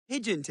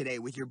pigeon today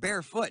with your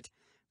bare foot.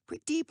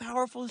 Pretty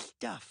powerful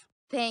stuff.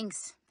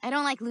 Thanks. I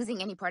don't like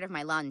losing any part of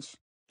my lunch.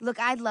 Look,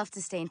 I'd love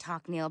to stay and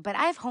talk, Neil, but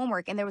I have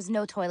homework and there was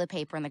no toilet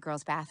paper in the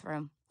girls'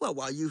 bathroom. Well,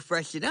 while you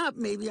freshen up,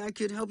 maybe I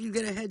could help you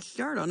get a head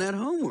start on that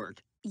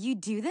homework. You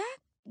do that?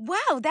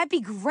 Wow, that'd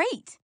be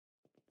great.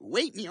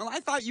 Wait, Neil, I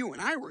thought you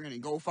and I were going to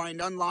go find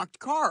unlocked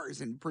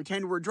cars and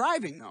pretend we're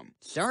driving them.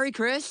 Sorry,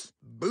 Chris.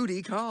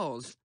 Booty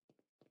calls.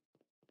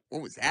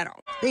 What was that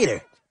all?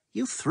 Peter,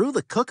 you threw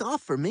the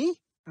cook-off for me?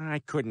 I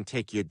couldn't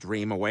take your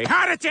dream away.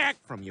 Heart attack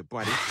from you,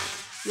 buddy.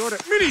 You're the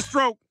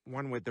mini-stroke,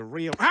 one with the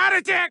real heart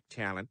attack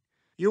talent.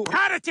 You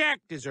heart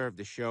attack deserve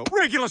the show.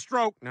 Regular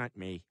stroke, not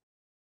me.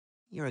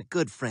 You're a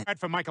good friend. Bad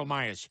for Michael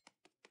Myers.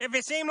 If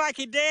it seemed like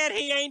he dead,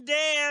 he ain't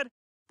dead.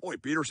 Boy,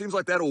 Peter, seems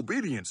like that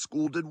obedience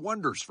school did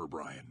wonders for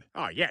Brian.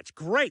 Oh, yeah, it's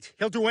great.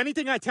 He'll do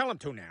anything I tell him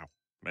to now.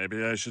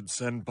 Maybe I should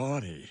send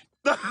Bonnie.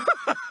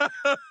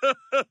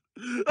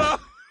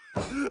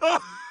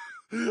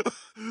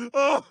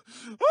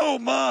 Oh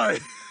my!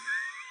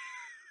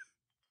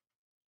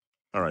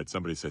 All right,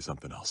 somebody say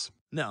something else.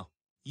 No,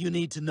 you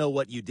need to know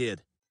what you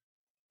did.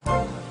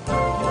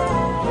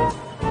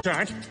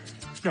 Dad?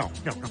 No.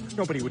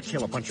 Nobody would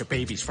kill a bunch of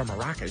babies for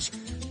maracas.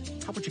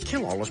 How would you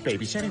kill all those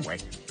babies anyway?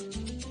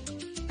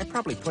 I'd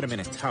probably put them in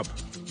a tub.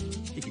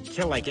 You could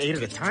kill like 8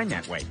 at a time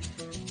that way.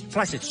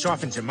 Plus, it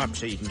softens them up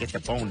so you can get the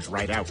bones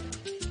right out.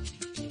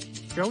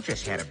 Joe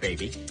just had a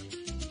baby,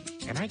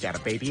 and I got a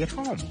baby at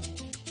home.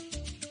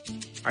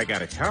 I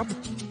got a tub.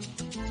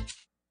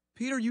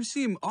 Peter, you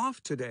seem off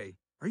today.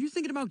 Are you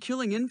thinking about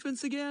killing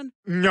infants again?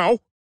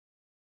 No.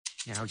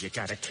 Now you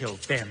gotta kill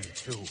them,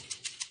 too.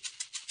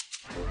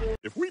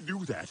 If we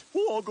do that,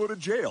 we'll all go to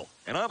jail.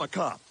 And I'm a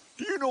cop.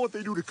 Do you know what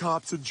they do to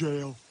cops in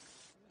jail?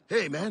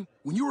 Hey, man,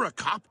 when you were a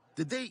cop,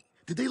 did they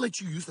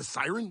let you use the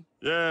siren?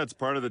 Yeah, it's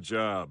part of the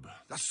job.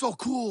 That's so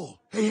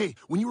cool. Hey,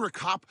 when you were a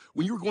cop,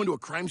 when you were going to a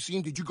crime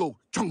scene, did you go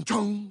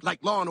chung-chung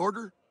like Law and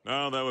Order?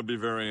 No, that would be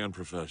very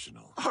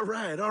unprofessional. All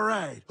right.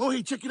 Oh,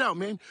 hey, check it out,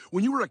 man.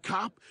 When you were a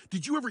cop,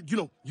 did you ever,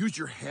 use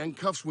your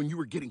handcuffs when you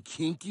were getting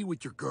kinky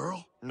with your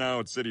girl? No,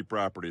 it's city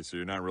property, so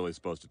you're not really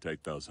supposed to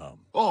take those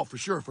home. Oh, for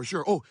sure.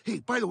 Oh, hey,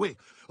 by the way,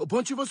 a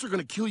bunch of us are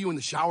going to kill you in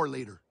the shower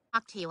later.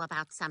 Talk to you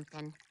about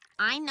something.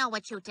 I know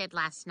what you did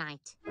last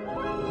night.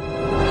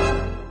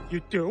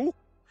 You do?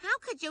 How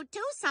could you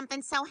do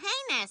something so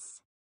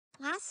heinous?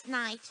 Last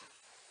night,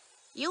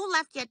 you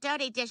left your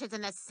dirty dishes in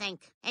the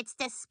sink. It's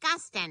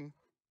disgusting.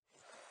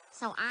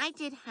 So I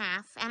did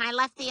half, and I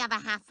left the other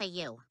half for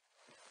you.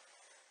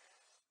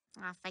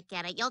 Oh,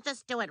 forget it. You'll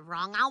just do it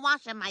wrong. I'll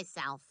wash it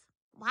myself.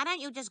 Why don't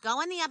you just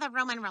go in the other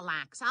room and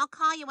relax? I'll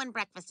call you when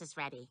breakfast is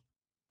ready.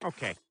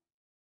 Okay.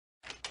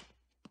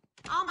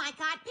 Oh, my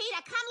God,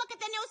 Peter, come look at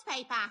the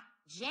newspaper.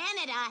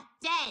 Janitor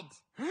dead.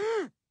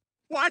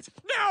 What?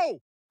 No!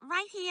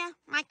 Right here,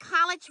 my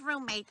college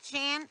roommate,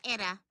 Jan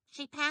Itter.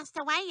 She passed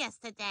away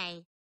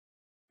yesterday.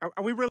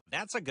 Are we really?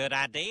 That's a good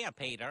idea,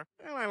 Peter.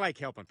 Well, I like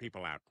helping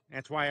people out.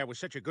 That's why I was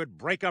such a good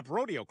break-up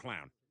rodeo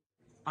clown.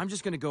 I'm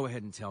just gonna go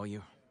ahead and tell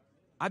you.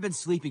 I've been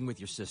sleeping with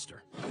your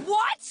sister.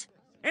 What?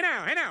 Hey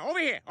now, over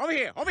here.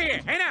 Hey now, over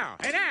here. Hey now,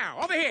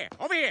 over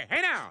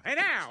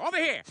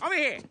here.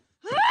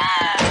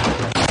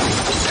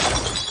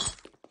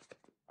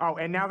 Oh,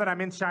 and now that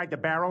I'm inside the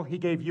barrel, he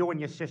gave you and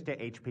your sister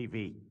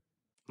HPV.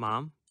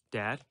 Mom,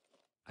 Dad,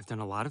 I've done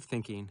a lot of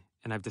thinking,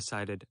 and I've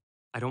decided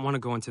I don't want to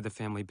go into the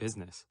family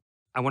business.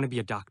 I want to be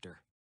a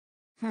doctor.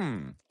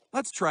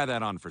 Let's try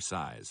that on for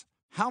size.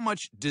 How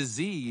much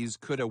disease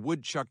could a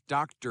woodchuck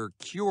doctor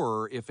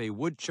cure if a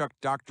woodchuck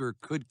doctor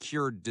could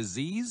cure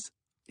disease?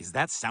 Is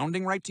that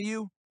sounding right to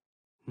you?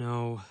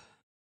 No.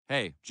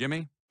 Hey,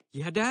 Jimmy?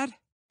 Yeah, Dad?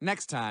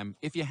 Next time,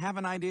 if you have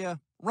an idea,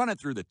 run it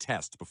through the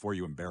test before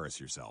you embarrass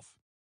yourself.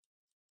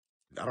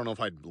 I don't know if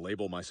I'd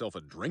label myself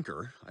a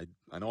drinker.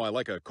 I know I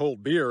like a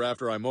cold beer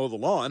after I mow the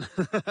lawn.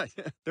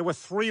 There were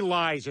 3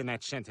 lies in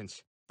that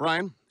sentence.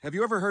 Brian, have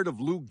you ever heard of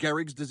Lou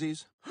Gehrig's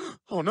disease?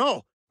 Oh,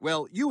 no.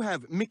 Well, you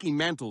have Mickey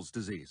Mantle's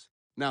disease.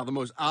 Now, the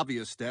most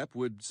obvious step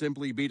would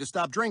simply be to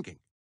stop drinking.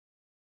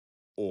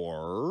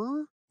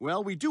 Or?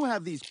 Well, we do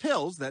have these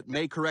pills that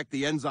may correct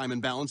the enzyme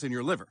imbalance in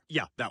your liver.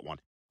 Yeah, that one.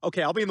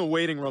 Okay, I'll be in the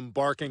waiting room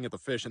barking at the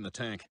fish in the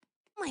tank.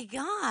 Oh, my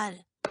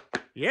God.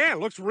 Yeah,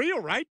 looks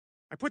real, right?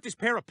 I put this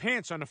pair of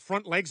pants on the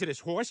front legs of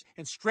this horse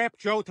and strapped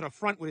Joe to the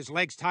front with his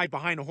legs tied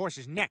behind the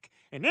horse's neck.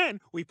 And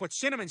then we put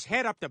Cinnamon's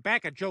head up the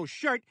back of Joe's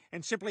shirt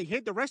and simply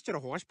hid the rest of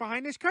the horse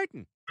behind this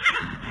curtain.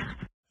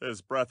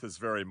 His breath is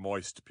very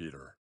moist,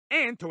 Peter.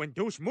 And to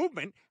induce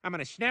movement, I'm going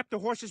to snap the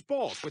horse's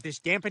balls with this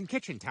dampened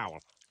kitchen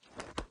towel.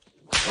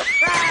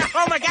 Ah,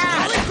 oh, my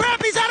God! Holy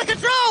crap, he's out of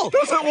control!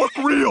 Doesn't look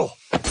real!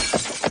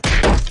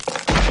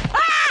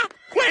 Ah!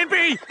 Plan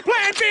B!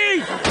 Plan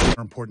B!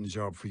 Important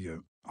job for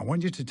you. I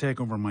want you to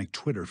take over my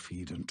Twitter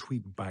feed and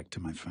tweet back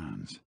to my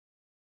fans.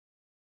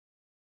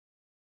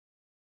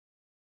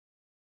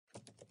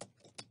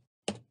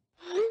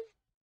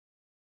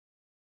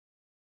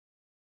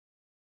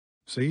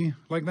 See?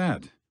 Like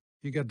that.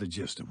 You get the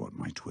gist of what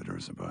my Twitter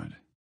is about.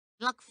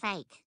 Look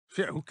fake.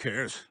 Yeah, who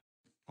cares?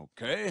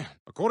 Okay.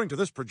 According to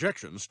this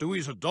projection,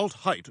 Stewie's adult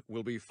height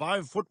will be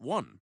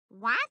 5'1".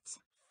 What?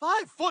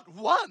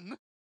 5'1"?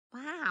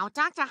 Wow,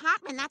 Dr.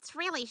 Hartman, that's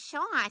really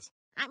short.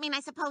 I mean,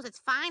 I suppose it's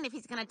fine if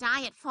he's gonna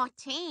die at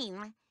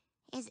 14.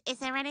 Is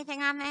there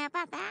anything on there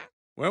about that?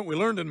 Well, we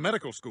learned in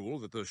medical school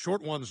that the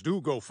short ones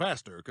do go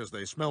faster because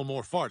they smell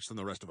more farts than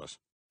the rest of us.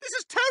 This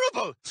is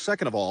terrible!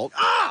 Second of all,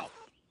 Ow!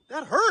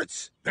 That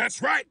hurts!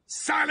 That's right.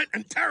 Silent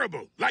and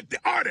terrible, like the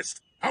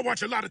artist. I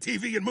watch a lot of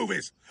TV and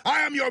movies.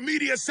 I am your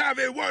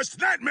media-savvy worst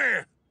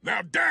nightmare.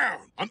 Now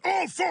down, on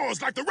all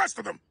fours like the rest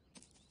of them.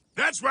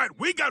 That's right,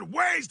 we got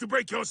ways to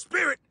break your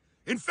spirit.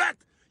 In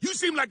fact, you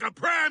seem like a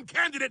prime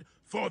candidate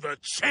for the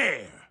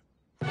chair.